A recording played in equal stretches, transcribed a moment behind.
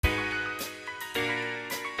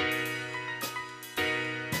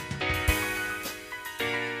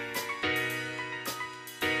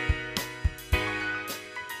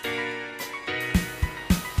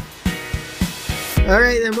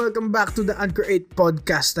Alright, and welcome back to the Anchor 8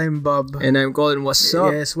 podcast. I'm Bob. And I'm Colin. What's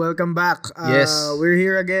up? Yes, welcome back. Yes. We're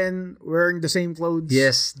here again, wearing the same clothes.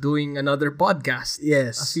 Yes, doing another podcast.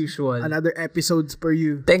 Yes. As usual. Another episodes for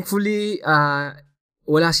you. Thankfully,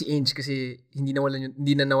 wala si Ange kasi hindi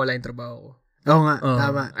na nawala yung trabaho ko. Oo nga,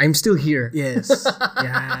 tama. I'm still here. Yes.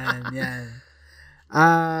 yan.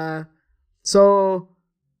 So,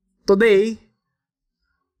 today,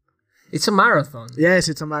 it's a marathon. yes,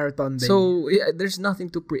 it's a marathon day. So, there's nothing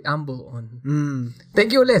to preamble on.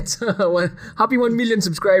 Thank you ulit. Happy 1 million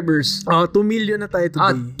subscribers. 2 million na tayo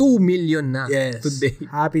today. 2 million na today.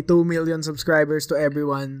 Happy 2 million subscribers to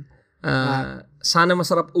everyone. Sana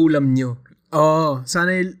masarap ulam nyo.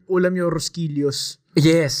 Sana ulam nyo Rosquillos.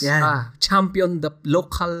 Yes. Yan. Champion the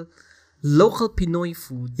local Pinoy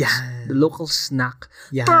food. Yan. The local snack.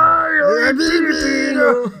 Yan.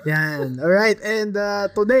 Pilipino. Yan. Alright, and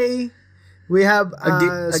today, we have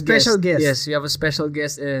a special guest. Yes, we have a special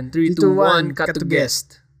guest. And 3, 2, 1, cut to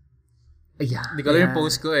guest. Ayan. Hindi ko alam yung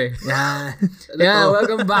post ko eh. Yan. Yeah,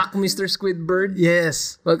 welcome back, Mr. Squidbird.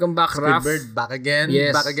 Yes. Welcome back, Raph. Squidbird, back again. Yes.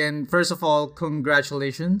 Back again. First of all,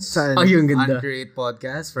 congratulations Saan? Ayun, ganda. on Create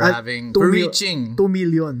Podcast for reaching 2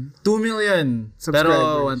 million 2 million subscribers.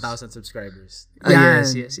 Pero 1,000 subscribers.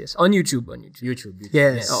 Yes. On YouTube. YouTube.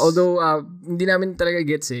 Yes. Although, hindi namin talaga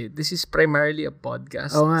gets eh. This is primarily a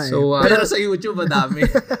podcast. Oo nga eh. So, Pero sa YouTube, madami.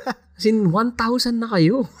 as in, 1,000 na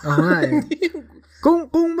kayo. Oo nga eh.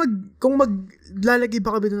 Kung maglalagay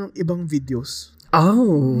pa kami ng ibang videos,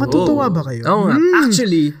 matutuwa ba kayo? Oo nga.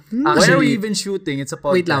 Actually, When are we even shooting? It's a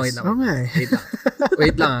podcast. wait lang. Oo nga eh.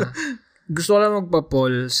 Wait lang. Gusto ko lang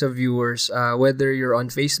magpa-poll sa viewers whether you're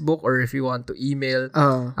on Facebook or if you want to email.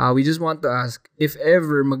 We just want to ask if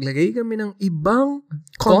ever maglagay kami ng ibang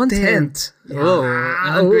content.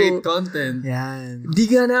 Great content. Yan. Di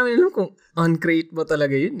nga namin alam kung uncreate ba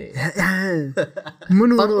talaga yun eh. Yan.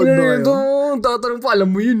 Manunood ba kayo? Tatanong po, alam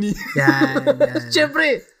mo yun eh. Yan.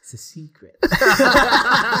 Siyempre, It's a secret.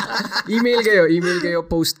 email kayo,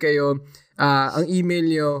 post kayo. Ang email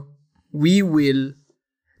nyo, we will,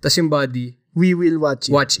 tas yung body, We will watch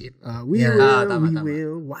it. watch it. We Tama.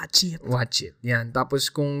 will watch it. Watch it. Yan. Tapos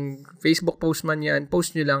kung Facebook post man yan,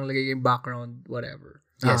 post nyo lang, lagay yung background, whatever.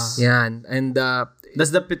 Yes. Yan. And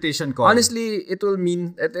That's the petition call. honestly, it will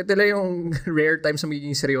mean, ito lang yung rare times na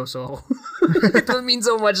magiging seryoso ako. It will mean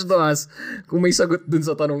so much to us kung may sagot dun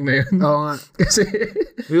sa tanong na yun. Oo nga. Kasi,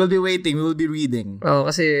 we will be waiting. We will be reading.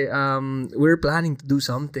 kasi we're planning to do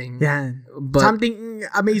something. Yan. But Something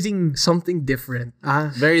amazing. something different.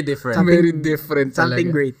 Very different. Very different Something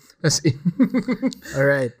talaga. great. As in,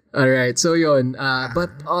 Alright. so yun.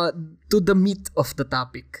 But to the meat of the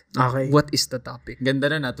topic. Okay. What is the topic?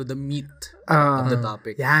 Ganda na to the meat of the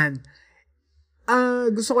topic. Yan.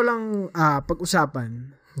 Gusto ko lang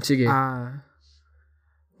pag-usapan. Sige.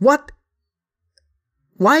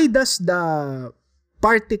 Why does the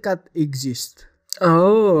party cut exist?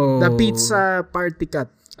 The pizza party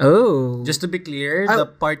cut. Just to be clear, the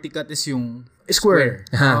party cut is yung Square.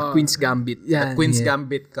 Queen's Gambit. Yan. the Queen's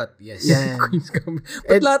Gambit cut. Yes. Yan. Queen's Gambit.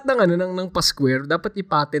 But lahat ng pa-square, dapat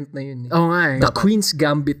i-patent na yun. Oo nga eh. The Queen's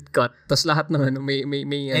Gambit cut. Tapos lahat ng may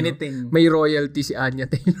Anything. may royalty si Anya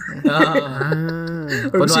Taylor.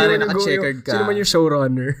 Or Kunwari naka-checkered ka. Sino man yung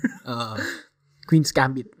showrunner. Queen's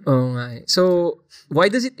Gambit. Oo nga eh. So, why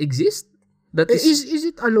does it exist? That Is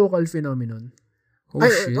it a local phenomenon?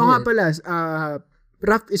 shit. Oo nga pala.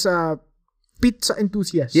 Raph is a pizza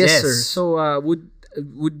enthusiast. Yes, Yes. sir. So,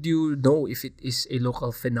 would you know if it is a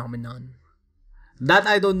local phenomenon? That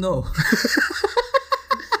I don't know.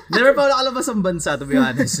 Never pa ako nakalabas ng bansa, to be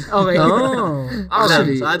honest. Okay.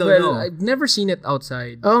 Actually, So I don't know. I've never seen it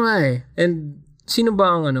outside. Oo nga eh. And sino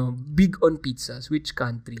ba ang big on pizzas? Which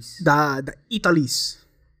countries? The Italy's.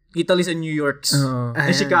 Italy sa New York's.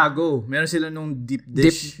 And Chicago. Meron sila nung deep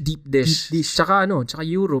dish. Deep dish. Tsaka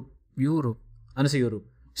Europe. Ano sa Europe?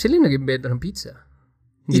 Sila yung nag-invento ng pizza.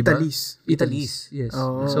 Hindi ba? Italy's. Yes.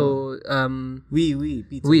 Oh. So,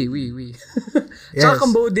 pizza. oui. Yes. Tsaka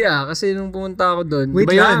Cambodia, kasi nung pumunta ako doon. Wait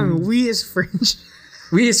iba lang. We is French.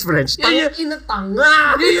 We is French. Tangina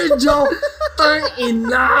tanga! Yun yung joke!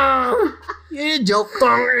 Tangina! Yun yung joke!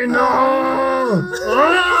 Tangina!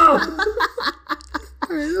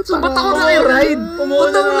 Ba't ako naki-ride? Ba't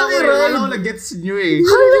ako naki-ride? Ano na-gets nyo eh.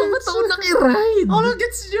 Ba't ako naki-ride? Ano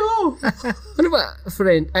na-gets nyo? Ano ba?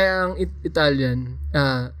 Friend, ang Italian.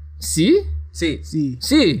 Si?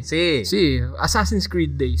 Assassin's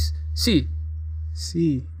Creed days. Si.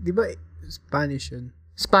 Di ba Spanish yun?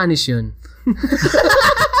 Spanish yun.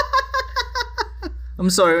 I'm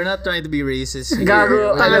sorry, we're not trying to be racist here.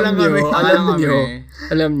 Gago, alam nyo, Alam nyo.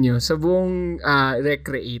 Alam nyo, sa buong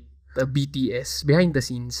recreate, BTS, behind the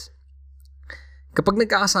scenes, kapag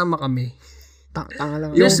nagkakasama kami, Tanga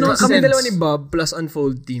lang. there's no kami dalawa ni Bob plus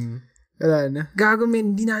Unfold team. Wala na. Gago,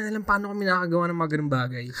 men, hindi na alam paano kami nakagawa ng mga ganung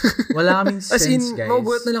bagay. Wala kaming sense, As in, guys.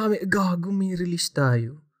 magugulat na lang kami, gago, may release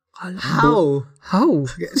tayo. How?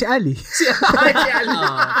 Si Ali. Si Ali.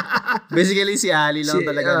 Basically, si Ali lang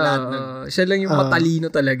talaga lahat. Siya lang yung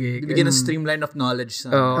matalino talaga. Bigyan ng streamline of knowledge.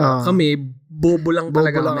 Kami, bobo lang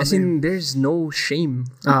talaga lang kami. As in, there's no shame.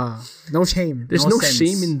 No shame. There's no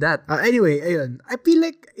shame in that. Anyway, ayun. I feel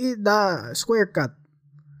like the square cut,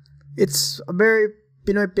 it's a very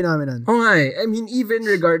Pinoy phenomenon. Oo nga eh. I mean, even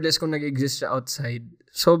regardless kung nag-exist siya outside,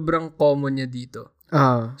 sobrang common niya dito.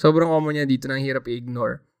 Sobrang common niya dito, nang hirap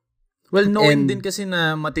i-ignore. Well, knowing din kasi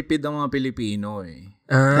na matipid ang mga Pilipino eh.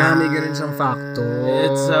 May ganun siyang factor.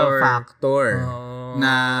 It's a factor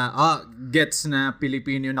na gets na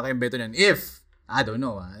Pilipino yung nakaimbento niyan. If, I don't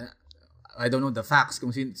know the facts kung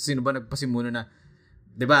sino ba nagpasimuno na,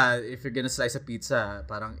 di ba, if you're gonna slice a pizza,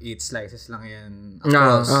 parang 8 slices lang yan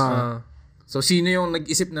across. So, sino yung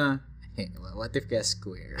nag-isip na, hey, what if kaya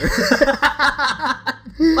square?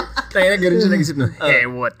 Tayo na ganun siya nag-isip na, hey,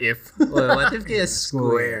 what if? What if kaya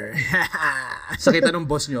square? Sakita ng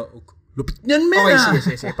boss nyo, lupit niyan, man.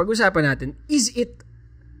 Okay, sige. Pag-usapan natin, is it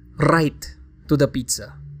right to the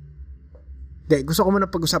pizza? Gusto ko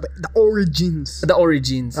muna pag-usapan, the origins. The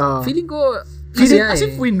origins. Feeling ko, as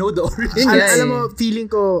if we know the origins. Alam mo,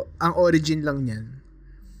 feeling ko, ang origin lang niyan,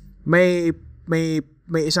 may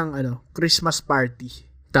isang Christmas party.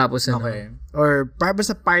 Tapos okay. Or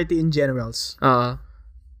basta party in generals.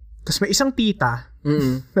 Tapos may isang tita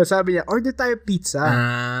na sabi niya, order tayo pizza.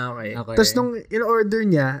 Okay. Tapos nung in-order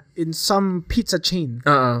niya in some pizza chain,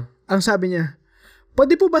 ang sabi niya,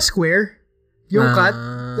 pwede po ba square? Yung cut?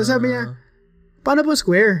 Tapos sabi niya, paano po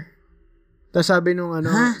square? Tapos sabi nung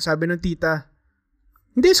sabi nung tita,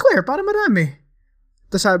 hindi square, para marami.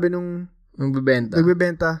 Tapos sabi nung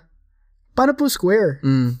nagbebenta, paano po square?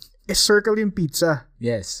 Circle yung pizza.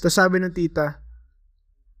 Yes. Tapos sabi ng tita,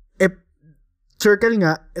 circle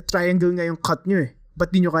nga, triangle nga yung cut nyo eh. Ba't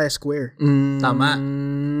di nyo kaya square? Tama.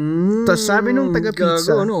 Tapos sabi nung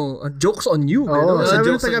taga-pizza, joke's on you.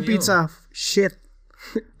 Sabi nung taga-pizza, shit.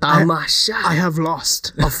 Tama siya. I have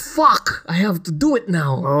lost. Fuck! I have to do it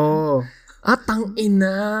now. Tang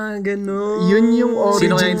ina, gano'n. Yun yung origin.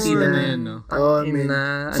 Sino kaya yung tita na yun, no?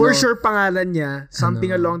 For sure, pangalan niya,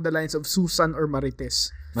 something along the lines of Susan or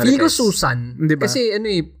Marites. Feeling ko Susan. Diba? Kasi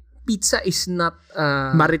pizza is not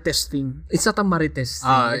Marites thing. It's not a Marites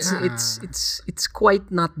thing. It's quite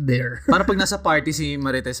not there. Para pag nasa party si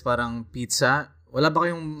Marites, parang pizza, wala ba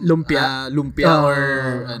kayong lumpia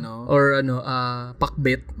or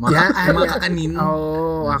pakbet. Mga kakanin.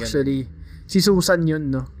 Actually. Si Susan yun,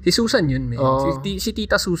 no? Si Susan yun, man. Si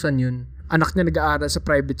Tita Susan yun. Anak niya nag-aaral sa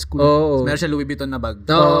private school. Meron siya Louis Vuitton na bag.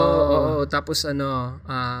 Tapos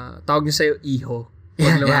tawag niya sa'yo Iho.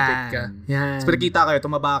 Pag lumapit ka. Pero kita kayo,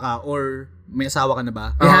 tumaba ka, or may asawa ka na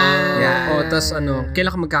ba? Tapos kailan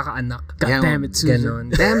ka magkakaanak? God damn it, Susan. Ganon.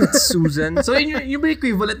 Damn it, Susan. So, yung ba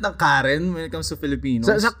equivalent ng Karen when it comes to Filipinos?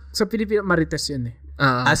 Sa Pilipino, Marites yun eh.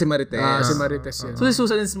 Si Marites. Si Marites yun. So, si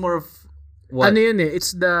Susan is more of what? Yun eh,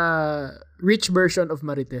 it's the rich version of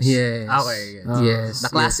Marites. Yes. Okay. Yes. The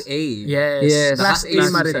Class A. Yes. Class A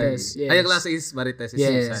Marites. Yes. Ay, Class A is Marites.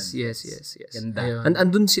 Yes. Ganda.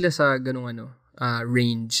 Andun sila sa ganung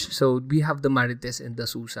range. So, we have the Marites and the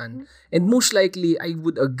Susan. And most likely, I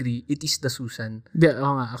would agree, it is the Susan.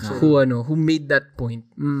 Actually. Who made that point.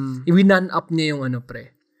 Winan up niya yung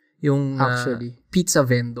yung pizza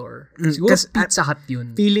vendor. Siguro Pizza Hut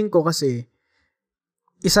yun. Feeling ko kasi,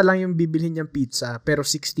 isa lang yung bibilhin niyang pizza, pero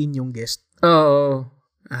 16 yung guest. Oo.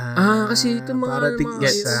 Kasi ito mga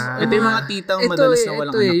guest. Ito yung mga titang madalas na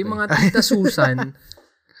walang anak. Yung mga tita Susan,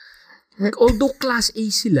 although Class A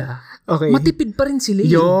sila, matipid pa rin sila.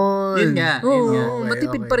 Yun nga.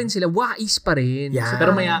 Matipid pa rin sila. Wais pa rin. Yeah.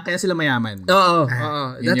 Pero kaya sila mayaman.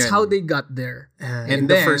 That's how they got there. In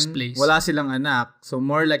the first place. Wala silang anak. So,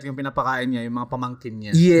 more like yung pinapakain niya, yung mga pamangkin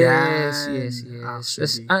niya. Yes.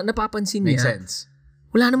 Napapansin niya. Makes sense.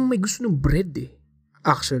 Wala namang may gusto ng bread eh.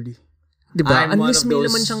 Actually. Diba? Unless may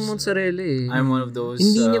laman siyang mozzarella eh. I'm one of those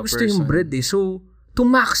Hindi niya gusto yung bread eh. So, to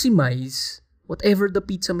maximize whatever the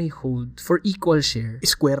pizza may hold for equal share.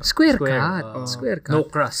 Square cut. Square cut. No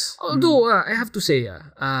crust. Although, I have to say,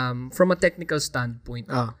 from a technical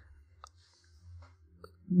standpoint,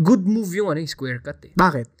 good move yung square cut eh.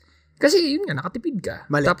 Bakit? Kasi yun nga, nakatipid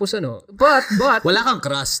ka. Mali. Tapos but, wala kang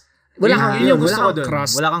crust. Wala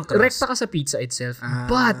kang crust. Rekta ka sa pizza itself,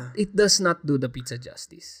 but it does not do the pizza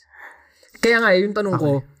justice. Kaya nga, yung tanong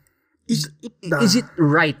ko, is it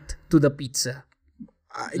right to the pizza?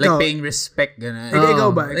 Like paying respect, gano'n. Ikaw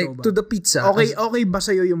ba? Like, to the pizza. Okay ba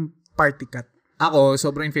sa'yo yung party cut? Ako,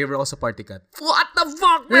 sobrang in favor ako sa party cut. What the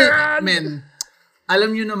fuck, man? Man, alam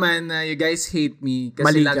nyo naman na you guys hate me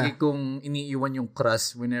kasi lagi kong iniiwan yung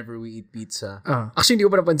crust whenever we eat pizza. Actually, hindi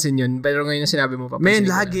ko pa napansin yun. Pero ngayon na sinabi mo, Man, papansin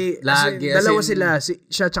lagi. Dalawa sila.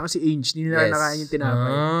 Siya tsaka si Ange. Hindi nila nakain yung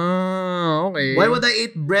tinapay. Okay. Why would I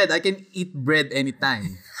eat bread? I can eat bread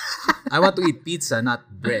anytime. I want to eat pizza, not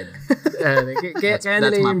bread. Kaya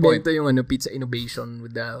nila invento yung pizza innovation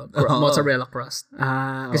with the mozzarella crust.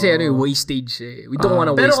 Kasi wastage We don't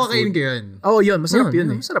want to waste food. Pero kakain ko yun. Yun. Masarap yun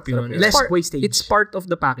Masarap yun. Less wastage. It's part of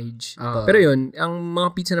the package. Pero yun, ang mga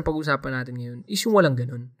pizza na pag-usapan natin ngayon is yung walang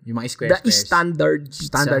ganun. Yung mga squares. The standard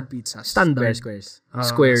pizza. Standard. Squares.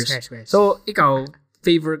 Squares. So, ikaw,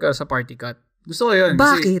 favor ka sa party cut. Gusto ko yun.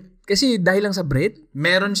 Bakit? Kasi dahil lang sa bread?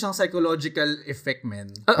 Meron siyang psychological effect, man.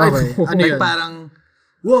 Okay. Ano yun? Parang,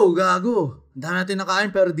 wow, gago. Dahil natin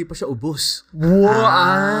nakain pero di pa siya ubos.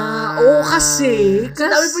 Wow. Kasi,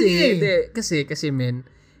 men,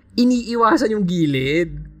 iniiwasan yung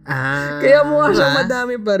gilid. Kaya mukha siyang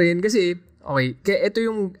madami pa rin. Kasi, kaya ito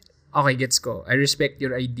yung, gets ko. I respect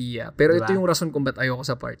your idea. Pero ito yung rason kung ba't ayoko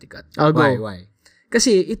sa party cut. Why?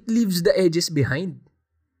 Kasi, it leaves the edges behind.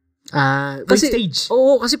 Wastage.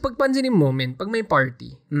 Kasi pagpansinin mo, men, pag may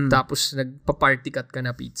party, tapos nagpa-party cut ka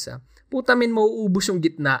na pizza, puta men, mauubos yung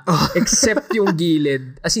gitna, except yung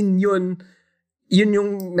gilid. As in, yun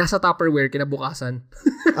yung nasa Tupperware kinabukasan.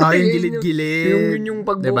 Yung gilid-gilid. Yun yung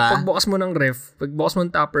pagbukas mo ng ref, pagbukas mo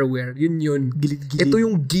ng Tupperware, yun. Gilid-gilid. Ito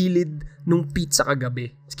yung gilid nung pizza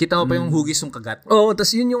kagabi. Kita mo pa yung hugis yung kagat.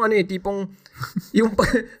 Tas yun yung tipong, yung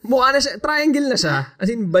mukha na siya, triangle na siya. As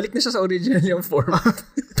in, balik na siya sa original yung form.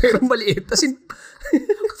 Pero maliit. As in,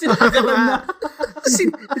 sinagalan na.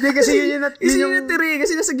 Hindi kasi yun yung natiri.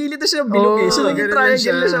 Kasi nasa gilid na siya bilog So, naging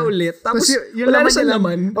triangle na siya ulit. Tapos, wala na siya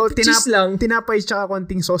laman. Cheese lang. Tinapay tsaka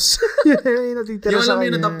konting sauce. Yung natitira yung sa alam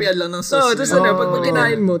kanya. yung natapian lang ng sauce. Tapos pag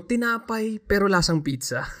kinain mo, tinapay pero lasang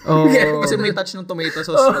pizza. Kasi may touch ng tomato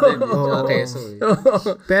sauce na din. Keso.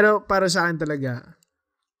 Pero para sa akin talaga,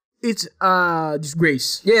 it's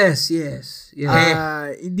disgrace. Yes.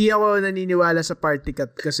 Hindi ako naniniwala sa party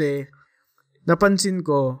cut kasi napansin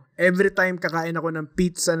ko, every time kakain ako ng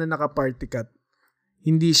pizza na naka-party cut,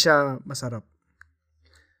 hindi siya masarap.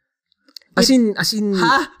 As in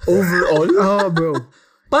overall? Bro.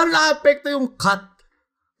 Paano na-apekto yung cut?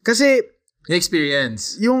 Kasi, yung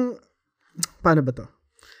experience. Paano ba to?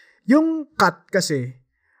 Yung cut kasi,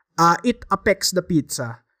 it affects the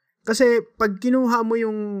pizza. Kasi, pag kinuha mo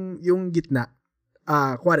yung gitna,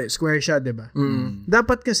 kuwari, square siya, diba?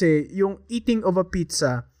 Dapat kasi, yung eating of a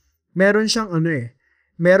pizza, meron siyang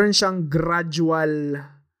meron siyang gradual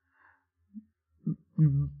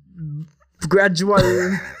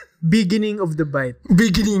beginning of the bite.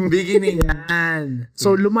 Beginning. Yan.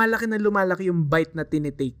 So, lumalaki yung bite na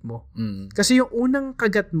tinitake mo. Kasi yung unang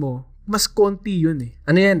kagat mo, mas konti yun eh.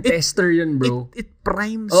 Ano yan? Tester yun, bro. It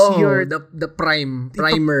primes the primer.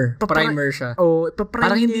 Primer siya.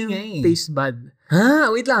 Parang hindi nga eh. Taste bud.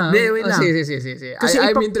 Wait lang. Wait lang. Sige. Kasi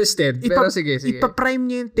I'm interested. Pero sige. Ipa-prime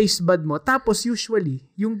niya yung taste bud mo. Tapos usually,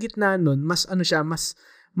 yung gitna nun, mas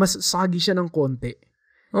sagi siya ng konti.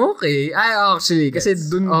 Okay. Actually, kasi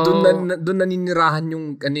dun naninirahan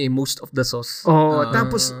yung most of the sauce.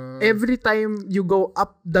 Tapos every time you go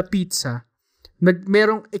up the pizza,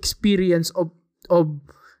 merong experience of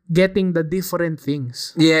getting the different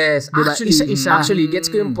things. Yes. Diba? Actually, isa-isa. Actually,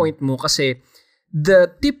 gets ko yung point mo kasi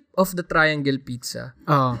the tip of the triangle pizza,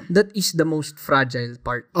 that is the most fragile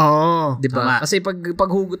part. Diba? Kasi pag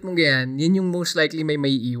hugot mo ganyan, yun yung most likely may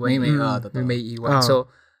iiwan. May iiwan. So,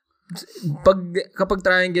 kapag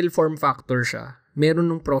triangle form factor siya, meron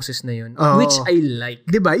nung process na yun, which I like.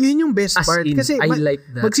 Diba? Yun yung best part. Kasi I like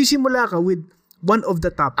that. Magsisimula ka with one of the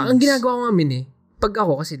toppings. Ang ginagawa ko namin pag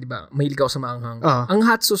ako kasi, di ba, mahilig ako sa maanghang. Ang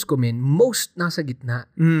hot sauce ko, most nasa gitna.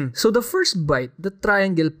 So, the first bite, the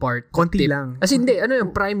triangle part, konti lang. As hindi,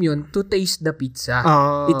 yung prime yun, to taste the pizza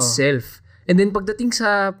itself. And then, pagdating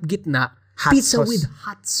sa gitna, pizza with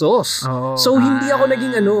hot sauce. So, hindi ako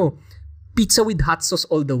naging pizza with hot sauce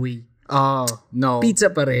all the way. No.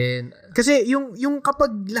 Pizza pa rin. Kasi, yung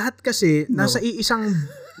kapag lahat kasi, nasa iisang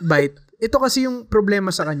bite, ito kasi yung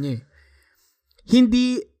problema sa kanya.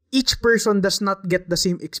 Hindi, each person does not get the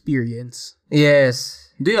same experience. Yes.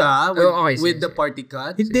 With the party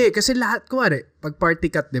cut? Hindi, kasi lahat, kuwari, pag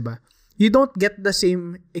party cut, diba? You don't get the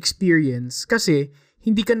same experience kasi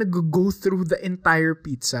hindi ka nag-go through the entire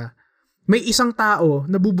pizza. May isang tao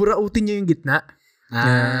na buburautin niya yung gitna.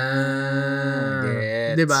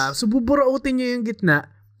 Diba? So, buburautin niya yung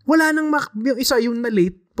gitna. Wala nang yung isa, yung na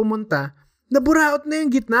late, pumunta. naburaot na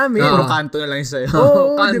yung gitna, men. Puro kanto na lang sa'yo.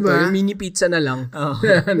 Oo, kanto, diba? Yung mini pizza na lang.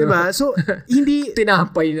 Diba? So, hindi...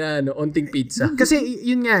 Tinapay na, onting pizza. Kasi,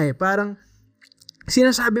 yun nga parang,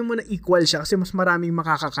 sinasabi mo na equal siya kasi mas maraming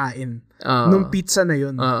makakakain nung pizza na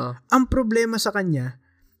yun. Ang problema sa kanya,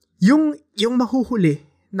 yung mahuhuli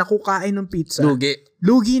na kukain ng pizza,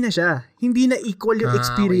 lugi na siya. Hindi na equal yung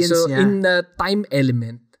experience so, niya. So, in the time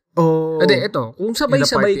element, ito, kung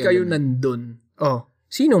sabay-sabay kayo nandun,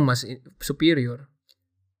 sinong mas superior?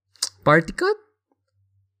 Party cut?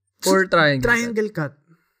 Or triangle cut? Triangle cut.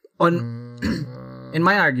 In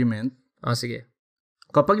my argument, sige.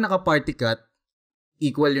 Kapag naka-party cut,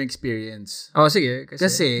 equal yung experience. Sige.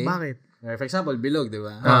 Kasi bakit? For example, bilog, di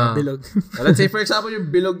ba? Bilog. Let's say, for example,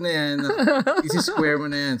 yung bilog na yan, isi-square mo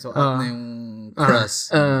na yan. So, up na yung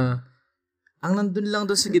crust. Ang nandun lang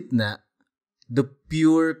doon sa gitna, the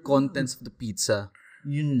pure contents of the pizza,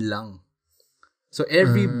 yun lang. So,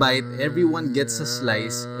 every bite, everyone gets a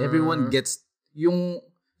slice, everyone gets yung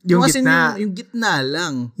gitna. Yung gitna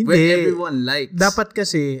lang. Hindi. Where everyone likes. Dapat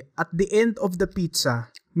kasi, at the end of the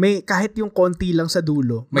pizza, may kahit yung konti lang sa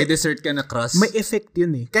dulo. May dessert ka na crust. May effect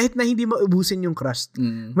yun Kahit na hindi maubusin yung crust.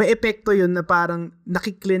 May epekto yun na parang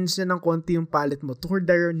nakikleanse na ng konti yung palate mo toward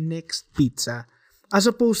your next pizza. As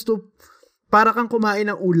opposed to, para kang kumain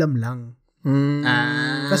ng ulam lang.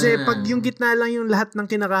 Kasi pag yung gitna lang yung lahat ng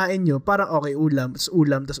kinakain nyo, parang okay, ulam, tas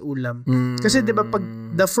ulam. Kasi diba pag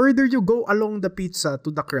the further you go along the pizza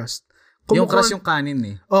to the crust, yung crust yung kanin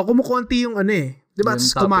kumukonti yung diba?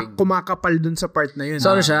 Kumakapal dun sa part na yun.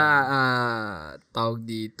 So, siya, tawag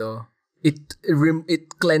dito,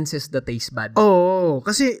 it cleanses the taste bud.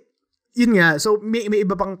 Kasi, yun nga, so may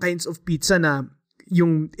iba pang kinds of pizza na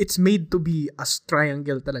yung, it's made to be as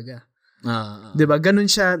triangle talaga. Diba? Ganun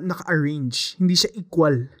siya naka-arrange. Hindi siya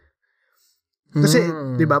equal. Kasi,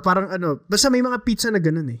 diba, parang basta may mga pizza na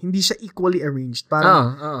ganun Hindi siya equally arranged.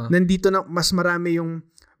 Parang, nandito na, mas marami yung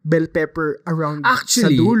bell pepper around sa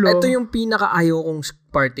dulo. Ito yung pinaka-ayaw kong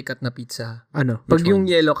party cut na pizza. Pag yung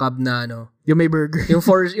yellow cab na yung may burger. yung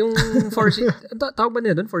four tawag ba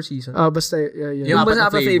nila doon? Four seasons? Basta, yung basta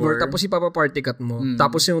pa flavor, tapos ipapa-party cut mo,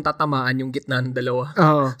 tapos yung tatamaan yung gitna ng dalawa.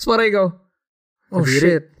 So, para ikaw,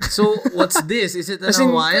 shit. So, what's this? Is it an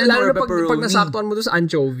Hawaiian or pepperoni? Pag nasaktuan mo doon sa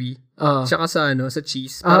anchovy, tsaka sa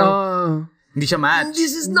cheese, parang, hindi siya match.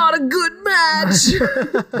 This is not a good match.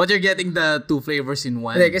 But you're getting the two flavors in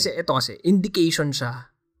one. Hindi, kasi indication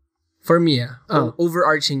siya. For me,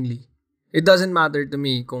 overarchingly. It doesn't matter to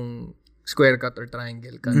me kung square cut or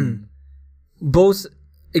triangle cut. Both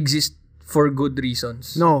exist for good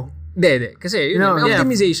reasons. No. Hindi. Kasi yun, may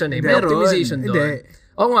optimization May optimization doon.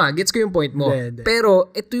 Oo nga, gets ko yung point mo.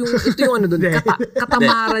 Pero ito yung doon,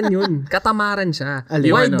 katamaran yun. Katamaran siya.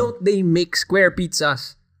 Why don't they make square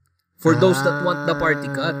pizzas? For those that want the party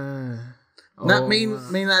cut. May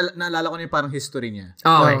naalala ko na yung parang history niya.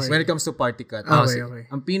 When it comes to party cut. Okay.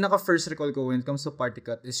 Ang pinaka first recall ko when it comes to party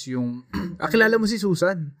cut is yung... Kilala mo si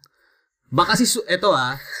Susan? Baka si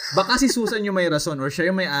Susan yung may rason or siya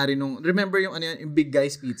yung may-ari nung... Remember yung yung Big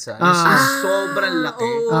Guys Pizza? Sobrang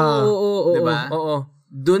laki. Diba?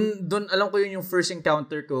 Doon alam ko yun yung first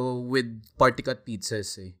encounter ko with party cut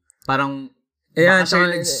pizzas Parang...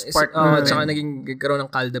 tsaka nagkaroon ng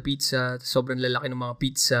Calda Pizza, sobrang lalaki ng mga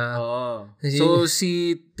pizza. So,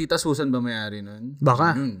 si Tita Susan ba may-ari nun?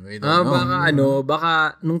 Baka.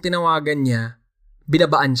 Baka nung tinawagan niya,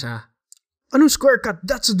 binabaan siya. Anong square cut?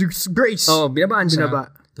 That's a disgrace. Binabaan siya.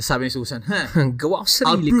 Tapos sabi ni Susan, gawa ko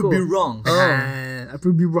sarili ko. I'll prove you wrong. I'll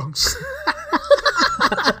prove you wrongs.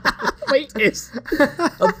 Wait,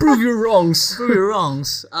 I'll prove you wrongs. Prove you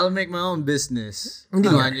wrongs. I'll make my own business. Hindi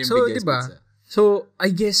so, diba? So,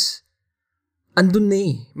 I guess, andun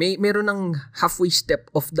na meron ng halfway step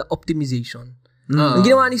of the optimization. Ang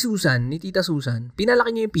ginawa ni Tita Susan,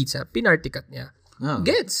 pinalaki niya yung pizza, pinarticut niya.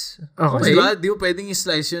 Gets. Okay. Diba? Di mo pwedeng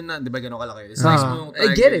i-slice yun na, diba gano'n kalaki? Slice mo yung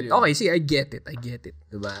I get it. Okay, see, I get it.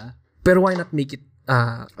 Diba? Pero why not make it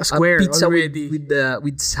a square pizza already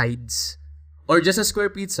with sides? Or just a square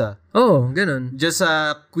pizza. Ganun. Just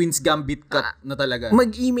a Queen's Gambit cut na talaga.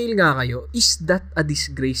 Mag-email nga kayo. Is that a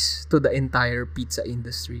disgrace to the entire pizza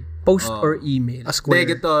industry? Post or email. A square.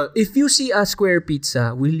 If you see a square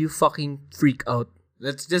pizza, will you fucking freak out?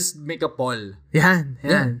 Let's just make a poll. Yan.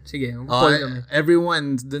 Sige, poll kami.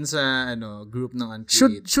 Everyone dun sa group ng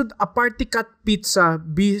Uncreate. Should a party cut pizza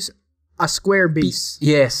be a square base?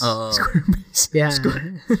 Yes. Square base. Yeah.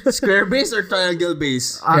 Square base or triangle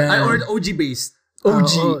base? Or OG base?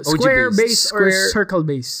 OG. Square base or circle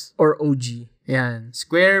base? Or OG. Yan.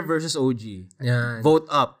 Square versus OG. Yan. Vote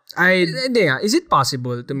up. Hindi nga. Is it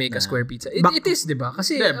possible to make a square pizza? It is, di ba?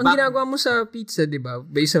 Kasi ang ginagawa mo sa pizza, di ba?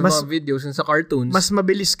 Based on mga videos and sa cartoons. Mas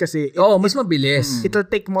mabilis kasi. Mas mabilis. It'll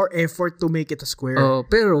take more effort to make it a square.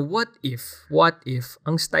 Pero what if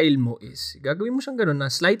ang style mo is, gagawin mo siyang gano'n na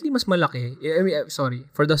slightly mas malaki. Sorry,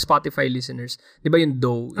 for the Spotify listeners. Di ba yung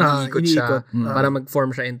dough, iniikot siya para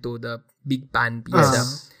mag-form siya into the big pan pizza.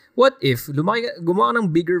 What if, gumawa ka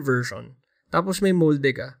ng bigger version, tapos may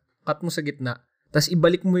molde ka, cut mo sa gitna, tapos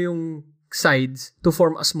ibalik mo yung sides to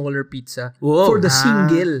form a smaller pizza for the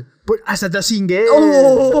single. Sa the single?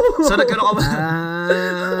 So, nagkaroon ka ba?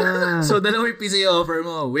 So, dalawang pizza yung offer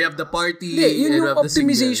mo. We have the party. Hindi, yun yung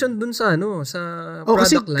optimization dun sa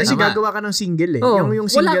product line. Kasi gagawa ka ng single eh.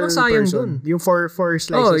 Yung single wala kang sayang person. Dun. Yung four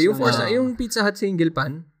slices. Yung Pizza Hut single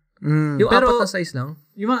pan. Yung apat na size lang.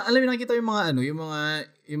 Yung mga, alam mo, nakikita yung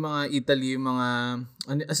mga Italy, yung mga,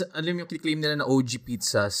 alam mo yung claim nila na OG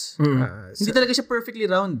pizzas. Hindi talaga siya perfectly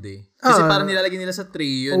round eh. Kasi parang nilalagay nila sa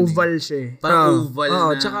tray yun. Oval siya eh. Parang oval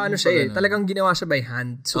na. Tsaka siya eh. Talagang ginawa siya by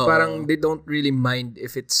hand. So parang they don't really mind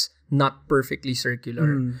if it's not perfectly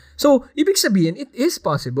circular. So, ibig sabihin, it is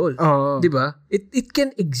possible. Diba? It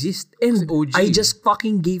can exist. And I just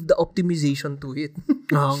fucking gave the optimization to it.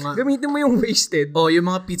 Gamitin mo yung wasted. Yung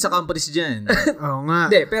mga pizza companies dyan. Nga.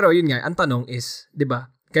 Hindi, pero yun nga, ang tanong is, diba,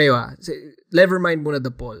 kayo never mind muna the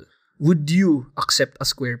poll. Would you accept a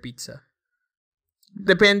square pizza?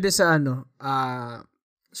 Depende sa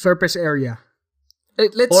surface area.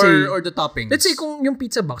 Let's say, or the toppings. Let's say kung yung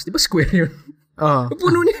pizza box, di ba square yun?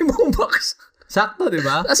 Puno niya yung buong box. Sakto, di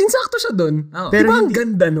ba? As in, sakto siya dun. Pero diba ang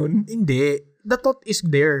ganda nun? Hindi. The thought is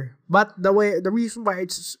there. But the reason why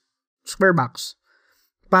it's square box,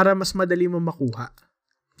 para mas madali mo makuha.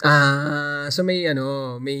 So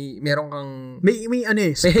meron kang may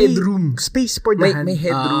headroom. Space for the hand. May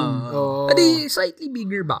headroom. Adi slightly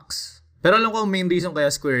bigger box. Pero alam ko ang main reason kaya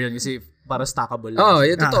square yan kasi para stackable.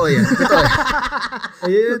 Totoo yan.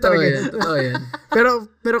 Totoo yan.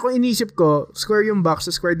 Pero kung inisip ko, square yung box,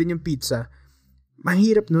 square din yung pizza,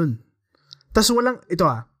 mahirap nun. Tas walang,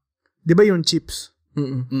 di ba yung chips?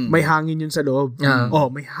 May hangin yun sa loob.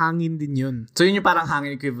 May hangin din yun. So yun yung parang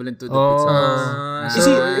hangin equivalent to the pizza.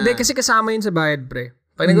 Kasi kasama yun sa bayad, pre.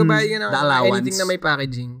 Pag nagbabayad ka ng anything na may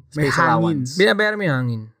packaging, may hangin. Binabayaran mo yung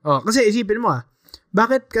hangin. Kasi isipin mo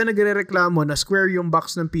bakit ka nagrereklamo na square yung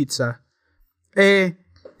box ng pizza?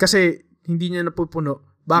 Kasi hindi niya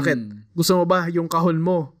napupuno. Bakit? Gusto mo ba yung kahon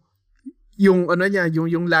mo? Yung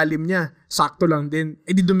yung lalim niya, sakto lang din.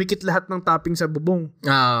 Di dumikit lahat ng topping sa bubong.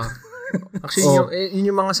 Actually,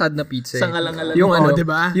 yun yung mga sad na pizza. Sangalang-alang. Yung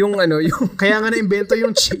diba? Yung kaya nga na-invento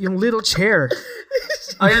yung little chair.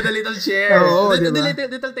 The little chair. Diba?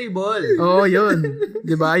 Little table. Yun.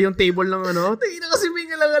 Diba? Yung table ng Tingin na kasi may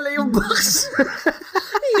ngalangala yung box.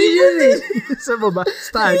 Hindi yun eh. Sa baba.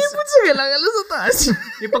 Stars. Hindi po siya ngalangala sa taas.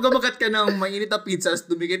 Yung pag umagat ka ng mainit na pizza,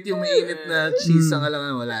 dumikit yung mainit na cheese sa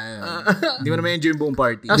ngalangan, wala. Hindi mo naman yung buong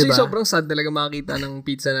party. Actually, sobrang sad talaga makakita ng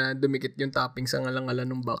pizza na dumikit yung topping sa ngalangala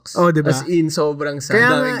ng box. Diba? As in, sobrang sad.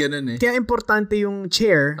 Kaya importante yung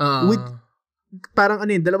chair with parang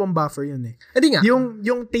dalawang buffer yun eh. Hindi nga.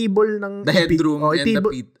 Yung table ng the headroom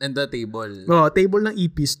and the table. Table ng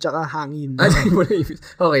ipis tsaka hangin. Table ng ipis.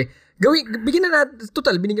 Okay. Bigyan na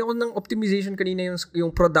natin, binigyan ko ng optimization kanina yung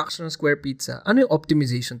production ng square pizza. Ano yung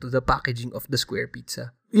optimization to the packaging of the square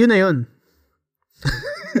pizza? Yun na yun.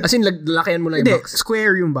 As in, lakayan mo lang yung box?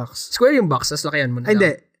 Square yung box. Square yung box, tapos lakayan mo na.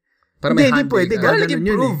 Hindi. Para may hindi pwede. Gaganon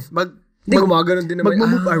yun eh. Hindi, gumaganon din naman.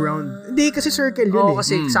 Mag-move around. Hindi, kasi circle yun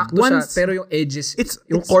kasi sakto siya. Pero yung edges,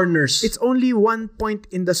 yung corners. It's only one point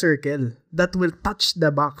in the circle that will touch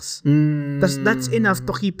the box. That's enough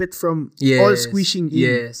to keep it from all squishing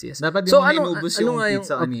in. Yes. Dapat yung inubos yung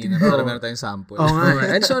pizza kanina para meron tayong sample.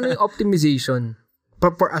 And so, ano yung optimization?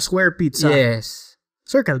 For a square pizza? Yes.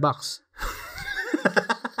 Circle box.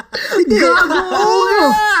 Gago!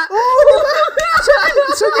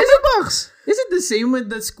 Circle box. Is it the same with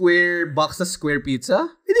the square box na square pizza?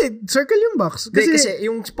 Hindi, circle yung box. Kasi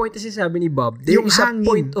yung point kasi sabi ni Bob, there is a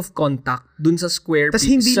point of contact dun sa square pizza.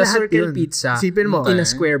 Hindi sa lahat circle yun. Pizza Sipin mo. In a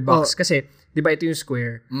square box. Kasi, di ba ito yung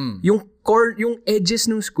square? Yung edges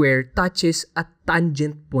ng square touches a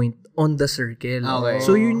tangent point on the circle. Okay.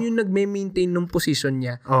 So, yun yung nagme-maintain ng position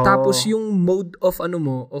niya. Tapos, yung mode of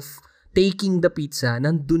of taking the pizza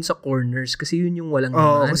nandun sa corners kasi yun yung walang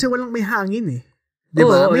naman. Kasi walang may hangin eh.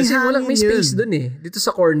 Diba? May space dun eh. Dito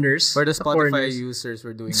sa corners. For the Spotify users,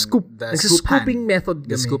 we're doing the scooping method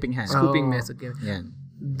kami. The scooping hand. Scooping method kami. Yan.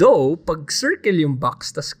 Though, pag circle yung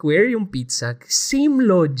box, ta square yung pizza, same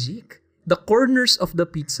logic. the corners of the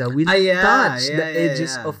pizza will touch the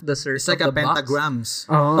edges of the surface of the box. It's like a pentagrams.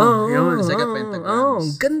 Yun. It's like a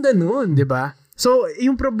pentagrams. Ganda nun. Diba? So,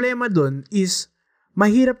 yung problema dun is,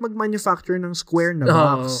 mahirap mag-manufacture ng square na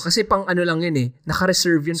box. Kasi pang ano lang yun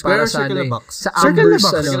naka-reserve yun square para sa circular box. Sa Ambers.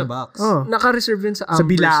 Circular box. Naka-reserve yun sa Ambers. Sa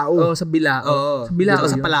Bilao. Sa Bilao. Sa Bilao.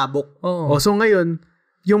 Sa Palabok. So ngayon,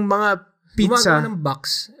 yung mga pizza. Gumagawa ng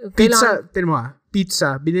box.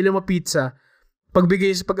 Pizza, binili mo pizza,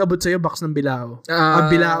 pag-abot sa'yo, box ng Bilao.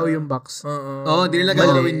 Bilao yung box. Hindi nila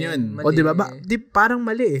gagawin yun. Diba? Parang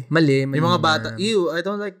mali Mali. Yung mga bata, ew, I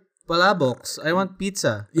don't like Palabox. I want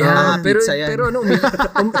pizza. Pero pizza yan. Pero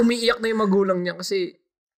umiiyak na yung magulang niya kasi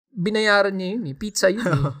binayaran niya yun Pizza yun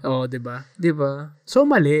diba? Diba? So,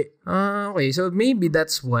 mali. Okay. So, maybe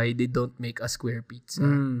that's why they don't make a square pizza.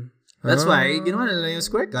 That's why, ginawa nila yung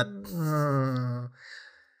square cut.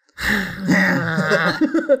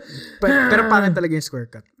 Pero pangit talaga yung square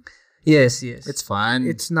cut. Yes. It's fun.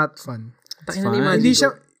 It's not fun.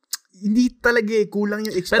 Hindi talaga kulang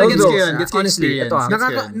yung experience. Pero gets ko yun. Gets ko honestly,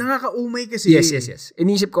 experience. Nakakaumay kasi. Yes.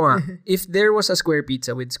 Inisip ko nga, if there was a square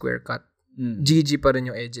pizza with square cut, GG pa rin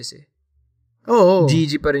yung edges Oo.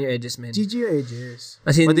 GG pa rin yung edges, man. GG yung edges.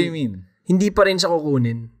 As in, what do you mean? Hindi pa rin siya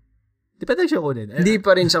kukunin. Hindi pa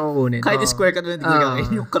rin siya kukunin. Kahit square cut, hindi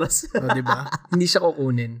kakain yung cross. Diba? Hindi siya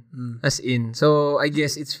kukunin. As in. So, I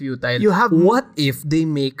guess it's futile. What if they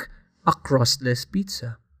make a crustless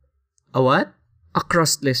pizza? A what? A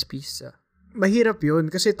crustless pizza. Mahirap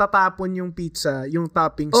yun kasi tatapon yung pizza, yung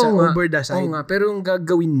topping sa over the side. Oo nga, pero yung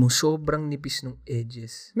gagawin mo, sobrang nipis ng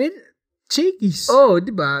edges. May shakies.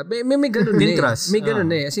 Diba? May ganun May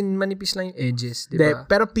ganun As in, manipis lang yung edges, diba?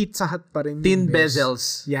 Pero Pizza Hut pa rin. Thin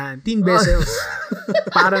bezels. Yan, thin bezels.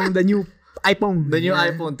 Parang the new iPhone.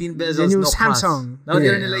 Thin bezels, the new no Samsung.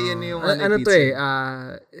 Nakatira nila yun yung pizza.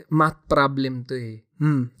 Math problem to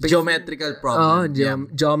Geometrical problem.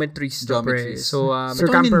 Geometries. So,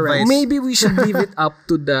 circumference. maybe we should leave it up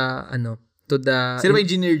to the, sino ba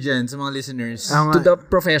engineer dyan sa mga listeners? To the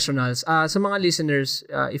professionals. Sa mga listeners,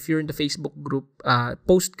 if you're in the Facebook group,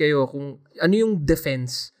 post kayo kung ano yung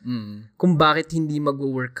defense kung bakit hindi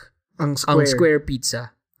mag-work ang square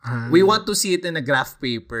pizza. We want to see it in a graph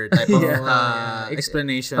paper type of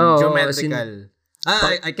explanation. Geometrical.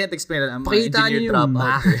 I can't explain it. I'm an engineer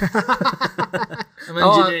dropout. I'm an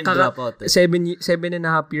engineering dropout.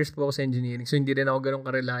 7.5 years po ako sa engineering. So, hindi rin ako ganun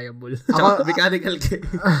ka-reliable. Ako, mechanical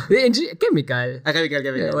chemical.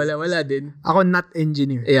 Chemical. Wala din. Ako not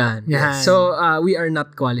engineer. Yan. So, we are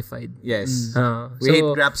not qualified. Yes. We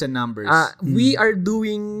hate graphs and numbers. We are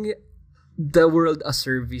doing the world a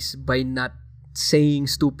service by not saying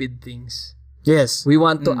stupid things. Yes. We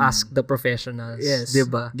want to ask the professionals. Yes.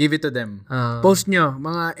 Diba? Give it to them. Post nyo,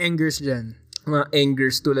 mga angers dyan. Mga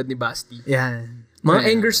angers tulad ni Basti. Yan. Mga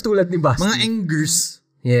angers tulad ni Basti. Mga angers.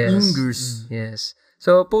 Yes. Angers. Yes.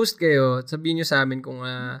 So, post kayo. Sabihin nyo sa amin kung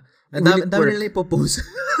ang dami nila ipopost.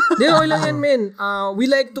 Di, okay lang yan, men. We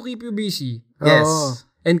like to keep you busy. Yes.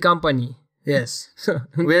 And company. Yes.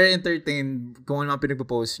 We're entertained kung ano mga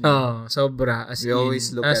pinagpo-post nyo. Sobra. We always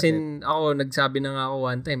look at it. Ako, nagsabi na nga ako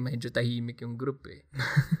one time, medyo tahimik yung group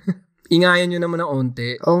Ingayan nyo naman ng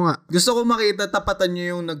onte. Oo nga. Gusto ko makita, tapatan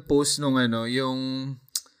nyo yung nag-post nung yung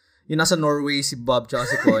nasa Norway si Bob tsaka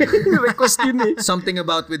si Cole. Request yun Something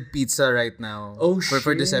about with pizza right now.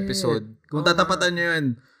 For this episode. Kung tatapatan nyo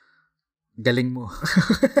yun, galing mo.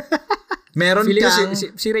 Meron feeling kang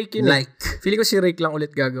ko si Rake yun Feeling ko si Rake lang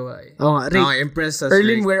ulit gagawa Oo nga, Rake. Impressed us,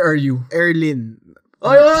 Erlin, Rake. where are you? Erlin.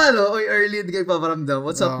 Oy, Erlin, di kayo paparamdam.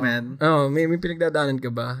 What's up, man? May pinagdadaanan ka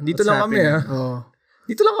ba? Dito lang kami,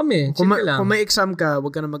 Dito lang kami. Kung may exam ka,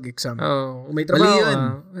 huwag ka na mag-exam. Kung may trabaho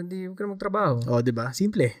huwag ka na magtrabaho. Diba?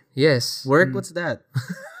 Simple. Yes. Work, what's that?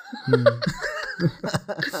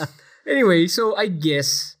 Anyway, so I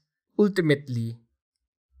guess, ultimately,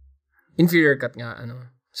 inferior cut nga,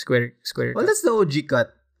 square cut. Well, that's the OG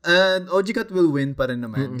cut. OG cut will win pa rin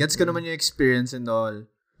naman. Gets ko naman yung experience and all.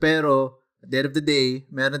 Pero, at the end of the day,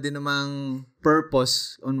 meron din namang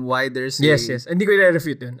purpose on why there's Yes. Hindi ko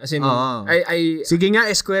i-refute yun. As in, sige nga,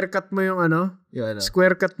 square cut mo yung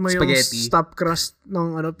square cut mo spaghetti. Yung stuffed crust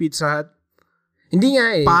ng Pizza Hut. Hindi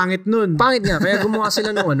nga Pangit nun. Pangit nga. Kaya gumawa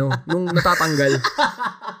sila nung natatanggal.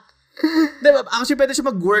 Diba? Actually, pwede siya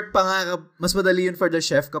mag-work pa nga. Mas madali yun for the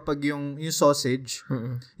chef kapag yung sausage.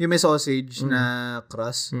 Yung may sausage na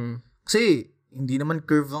crust. Kasi, hindi naman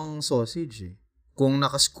curve ang sausage Kung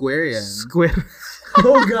naka-square yan. Square.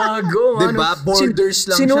 Gago. Diba? Borders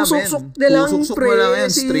lang siya, men. Sinusuksok na lang, Susuksok mo lang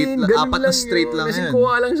yan. Straight lang. Apat na straight lang kasi yan.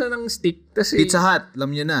 kuha lang siya ng stick. Pizza Hut. Alam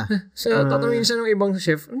niyo na. Tatanungin siya ng ibang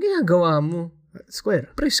chef, ang ginagawa mo?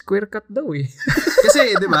 Square. Pre, square cut daw eh.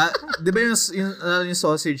 Kasi, di ba yung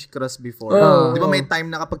sausage crust before? Di ba may time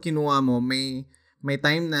na kapag kinuha mo, may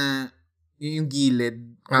time na yung gilid,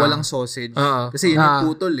 walang sausage. Kasi yun yung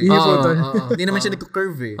putol eh. Hindi naman siya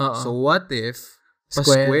nagko-curve eh. So, what if,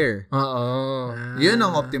 pa-square? Yun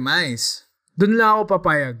ang optimize. Doon lang ako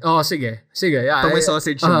papayag. Sige. Yeah, pag may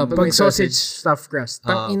sausage. Pag sausage stuffed crust.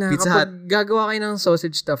 Kapag gagawa kayo ng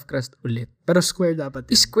sausage stuffed crust ulit. Pero square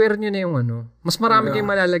dapat. I-square nyo na yung Mas marami kayong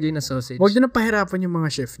malalagay na sausage. Huwag nyo na pahirapan yung mga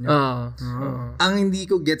chef nyo. Ang hindi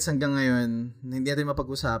ko gets hanggang ngayon, na hindi natin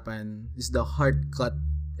mapag-usapan, is the hard cut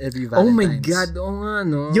every Valentine's. Oh my God, nga,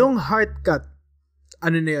 no? Yung hard cut,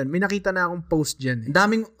 ano na yun? May nakita na akong post dyan.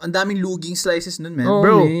 Ang daming luging slices nun, man.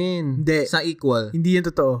 Bro, man. Hindi. Sa equal. Hindi yun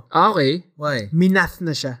totoo. Okay. Why? Minath na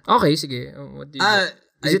siya. Okay, sige. What do you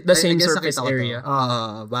is it the same surface area?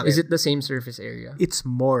 Bakit? Is it the same surface area? It's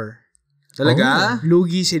more. Talaga?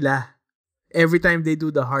 Lugi sila. Every time they do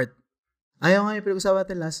the heart. Ayaw nga yung pinag-usapan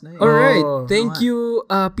natin last night. Alright. Thank you,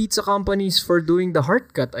 pizza companies, for doing the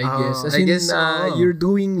heart cut, I guess. As in, you're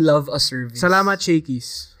doing love a service. Salamat,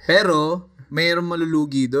 Shakey's. Pero, mayroong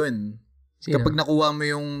malulugi doon. Kapag nakuha mo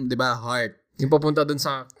yung, di ba, heart. Yung papunta doon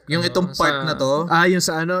sa... Yung itong part na to. Yung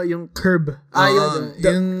sa yung curb.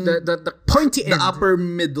 The pointy end. The upper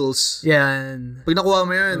middles. Yan. Pag nakuha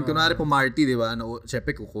mo yun, kunwari pumarty, di ba?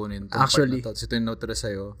 Siyempre, kukunin itong part na to. So, ito yung natira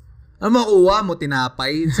sa'yo. Ano makuha mo?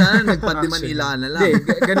 Tinapay? Sana nagpandimanila na lang.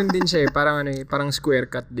 Hindi, ganun din siya eh. Parang square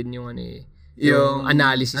cut din yung yung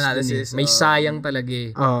analysis din eh. May sayang talaga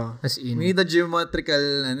eh. As in. We need a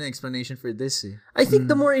geometrical explanation for this eh. I think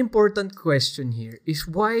the more important question here is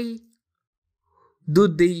why do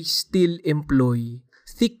they still employ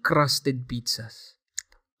thick-crusted pizzas?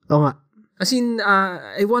 Oo nga. As in,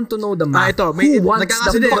 I want to know the math. Ito. Who wants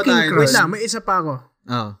the fucking crust? Wait lang, may isa pa ako.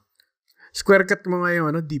 Square cut mo nga yung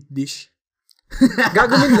deep dish.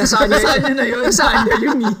 Gagawin lasagna. Lasagna na yun. Lasagna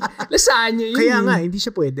yun eh. Lasagna yun. Kaya nga, hindi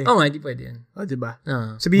siya pwede. Oo nga, hindi pwede yan. Diba?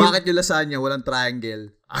 Bakit yung lasagna walang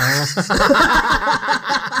triangle?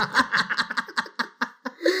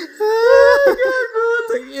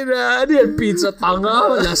 Ano yan? Pizza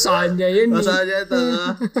tanga. Lasagna yan. Lasagna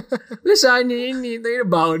tanga. Lasagna yan. Tayo na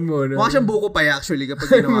baon mo. Mukha siyang buko pa actually kapag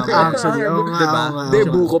ginawa mo. Actually, oo nga. Diba? Hindi,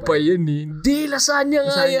 buko pa yan eh. Hindi, lasagna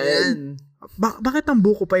nga yan. Bakit ang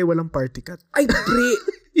buko pa walang party cut? Ay, pre.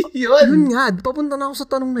 Yun nga. Papunta na ako sa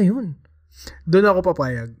tanong na yun. Doon ako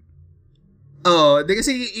papayag. Di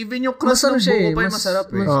kasi even yung crust ng buko pa masarap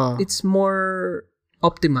eh. It's more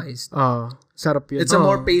optimized. Sarap yun. It's a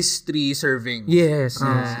more pastry serving. Yes.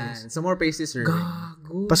 It's a more pastry serving.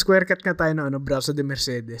 Gago. Pa-square cut nga tayo ng Brazo de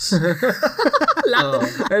Mercedes.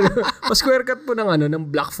 Pa-square cut po ng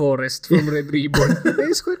Black Forest from Red Ribbon.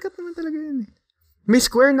 May square cut naman talaga yun eh. May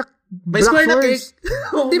square na May square na cake.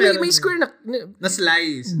 Hindi, may square na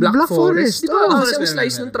slice. Black Forest. Di ba? Ang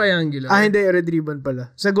slice ng triangular. Hindi. Red Ribbon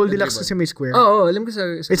pala. Sa Goldilocks kasi may square. Oo, alam ko sa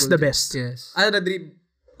It's the best. Yes. Red Ribbon.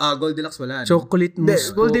 Goldilocks wala. Chocolate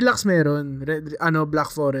mousse. Goldilocks meron. Black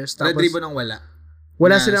Forest. Red Ribbon ang wala.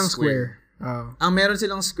 Wala silang square. Ang meron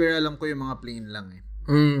silang square, alam ko yung mga plain lang eh.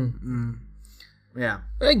 Yeah.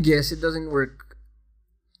 I guess it doesn't work.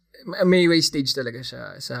 May wastage talaga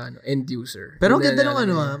siya sa end user. Pero ang ganda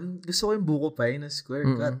ng gusto ko yung buko pie na square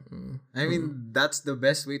cut. I mean, that's the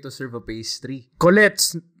best way to serve a pastry.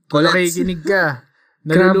 Colette's. Nakikinig ka.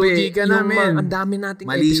 Nalulugi ka namin. Ang dami nating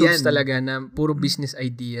episodes talaga na puro business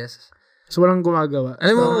ideas. So, walang gumagawa.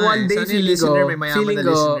 Alam mo, one day, feeling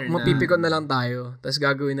ko, mapipikon na lang tayo. Tapos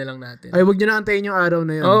gagawin na lang natin. Ay, huwag nyo na antayin yung araw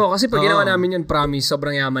na yun. Oo, kasi pag ginawa namin yun, promise,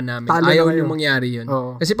 sobrang yaman namin. Ayaw nyo mangyari yun.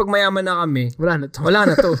 Kasi pag mayaman na kami, wala na to. Wala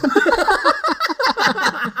na to.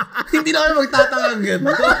 Hindi na kami magtatangang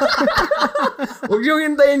ganito. Huwag nyo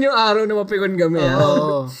hintayin yung araw na mapikon kami.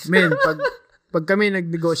 Oo. Men, pag kami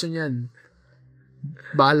nagnegosyo niyan,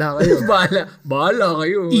 bahala kayo. Bahala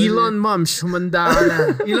kayo. Elon Mumsh, humanda ka na.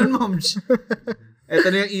 Elon Mumsh. Ito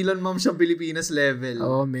na yung Elon Mumsh ang Pilipinas level.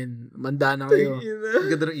 Men. Manda na kayo.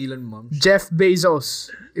 Ang ganda ng Elon Mumsh. Jeff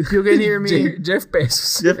Bezos. If you can hear me. Jeff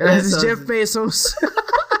Bezos. Jeff Bezos.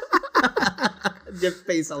 Jeff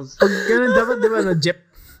Bezos. Pag ganun dapat, di ba, Jeff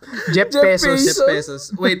Bezos. Jeff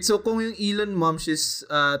Bezos. Wait, so kung yung Elon Mumsh is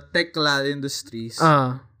tech-lab industries,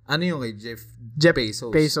 ano yung kay Jeff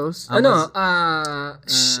Bezos?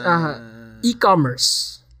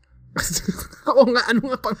 E-commerce. Ako nga, ano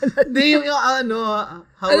nga pangalan? Hindi, yung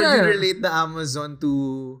how would you relate the Amazon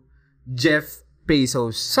to Jeff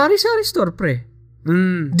Bezos? Sari-sari store, pre.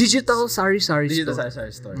 Digital sari-sari Digital store.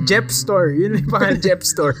 sari-sari store. Jep Store. Yun yung pangalan. Jep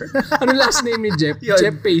Store. Ano last name ni Jep?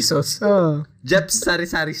 Jep Pesos. Jep's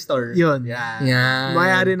Sari-Sari Store. Yun. Yan.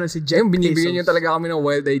 Mayari nun si Jep binibigyan Pesos. nyo talaga kami ng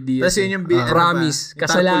wild ideas. Tapos yun yung promise.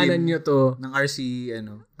 Kasalanan nyo to. Ng RC,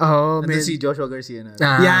 man. si Joshua Garcia na.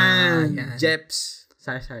 Yan. Jep's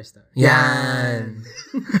Sari-Sari Store. Yan.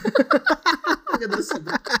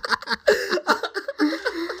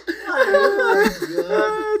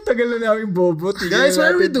 Tagal na namin bobo. Guys,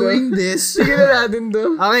 why are we doing this? Sige na natin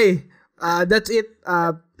to. Okay. That's it.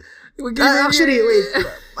 Actually, wait.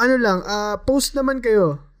 Ano lang. Post naman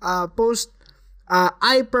kayo.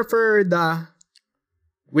 I prefer the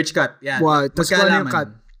which cut? Yeah. Tapos kung ano yung cut.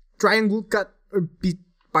 Triangle cut or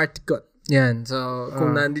party cut. Yan. So,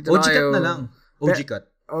 kung nandito OG na kayo. cut na lang. OG cut.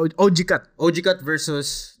 OG cut. OG cut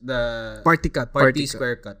versus the party cut. Party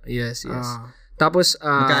square cut. Yes. Tapos,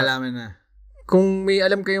 magkaalaman na. Kung may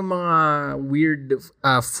alam kayong mga weird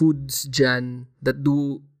foods dyan that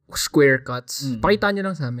do square cuts, pakita nyo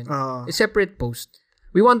lang sa amin. A separate post.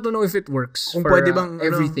 We want to know if it works kung for pwede bang,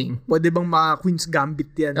 everything. Pwede bang mga Queen's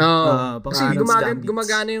Gambit yan? Kasi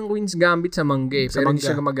gumagana yung Queen's Gambit sa mangga pero hindi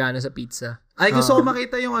siya gumagana sa pizza. Ay, gusto ko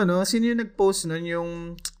makita yung sino yung nag-post nun,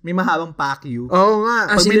 yung may mahabang Pacquiao. Oo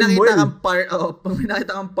nga. Pag may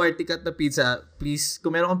nakita kang party cut na pizza, please,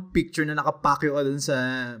 kung meron kang picture na naka-Pacquiao ka dun sa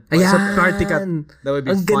party cut. That would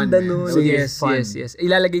be ang fun, ganda man. nun. Yes.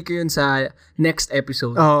 Ilalagay ko yun sa next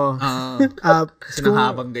episode.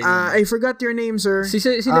 Sinahabang ganyan. I forgot your name, sir. Si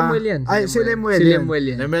Lemuel yan. Si Lemuel yan.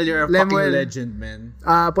 Lemuel, you're a fucking legend, man.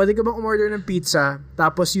 Pwede ka bang umorder ng pizza,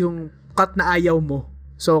 tapos yung cut na ayaw mo.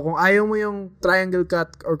 So, kung ayaw mo yung triangle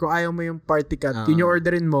cut or kung ayaw mo yung party cut, yun yung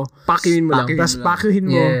orderin mo. Pakiwin mo lang. Tapos pakiwin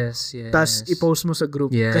mo. Yes. Tapos i-post mo sa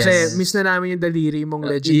group. Yes. Kasi miss na namin yung daliri mong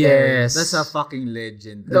legend. Yes. That's a fucking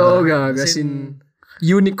legend. Oo, gagasin.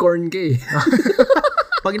 Unicorn ka eh.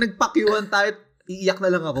 Pag nagpakyuhan tayo, iiyak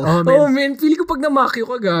na lang ako. Man. Feeling ko pag namakyo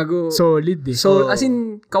ka, gago. Solid eh. So, as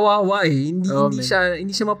in, kawawa eh. Hindi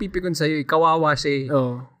siya mapipikon sa'yo eh. Kawawa siya eh.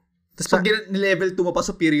 Tapos pag level 2 mo pa,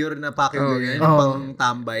 superior na Pacquiao ganyan, yung pang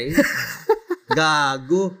tambay.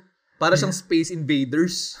 Gago. Para siyang Space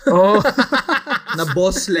Invaders. Na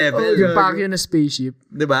boss level. Yung Pacquiao na spaceship.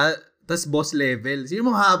 Diba? Tapos boss level. Sino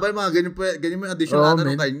mong haba, mga ganyan mo yung additional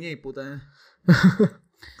na kanya eh. Puta.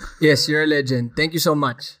 Yes, you're a legend. Thank you so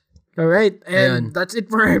much. Alright. And that's it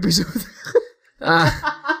for our episode.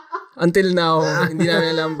 Until now, hindi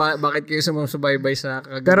namin alam bakit kayo sumusubaybay sa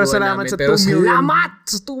kagagawa namin. Pero salamat sa 2 million. Salamat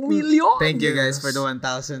sa 2 million! Thank you guys for the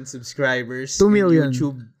 1,000 subscribers 2 million.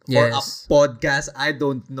 YouTube for a podcast. I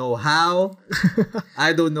don't know how.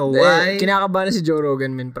 I don't know why. Kinakabahan na si Joe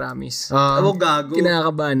Rogan, man, promise. Gago.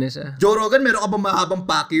 Kinakabahan na siya. Joe Rogan, meron ka bang mahabang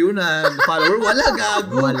Pacquiao na follower? Wala,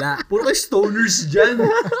 gago. Wala. Puro kayo stoners dyan.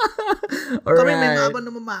 Kami may mahabang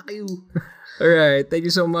naman Pacquiao. Alright, thank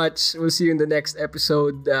you so much. We'll see you in the next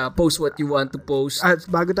episode. Post what you want to post. At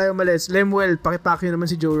bago tayo umalis, Lemuel, pakipakyo naman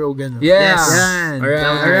si Joe Rogan. Yes. Yan.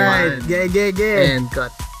 Alright. Ge. And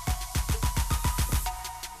cut.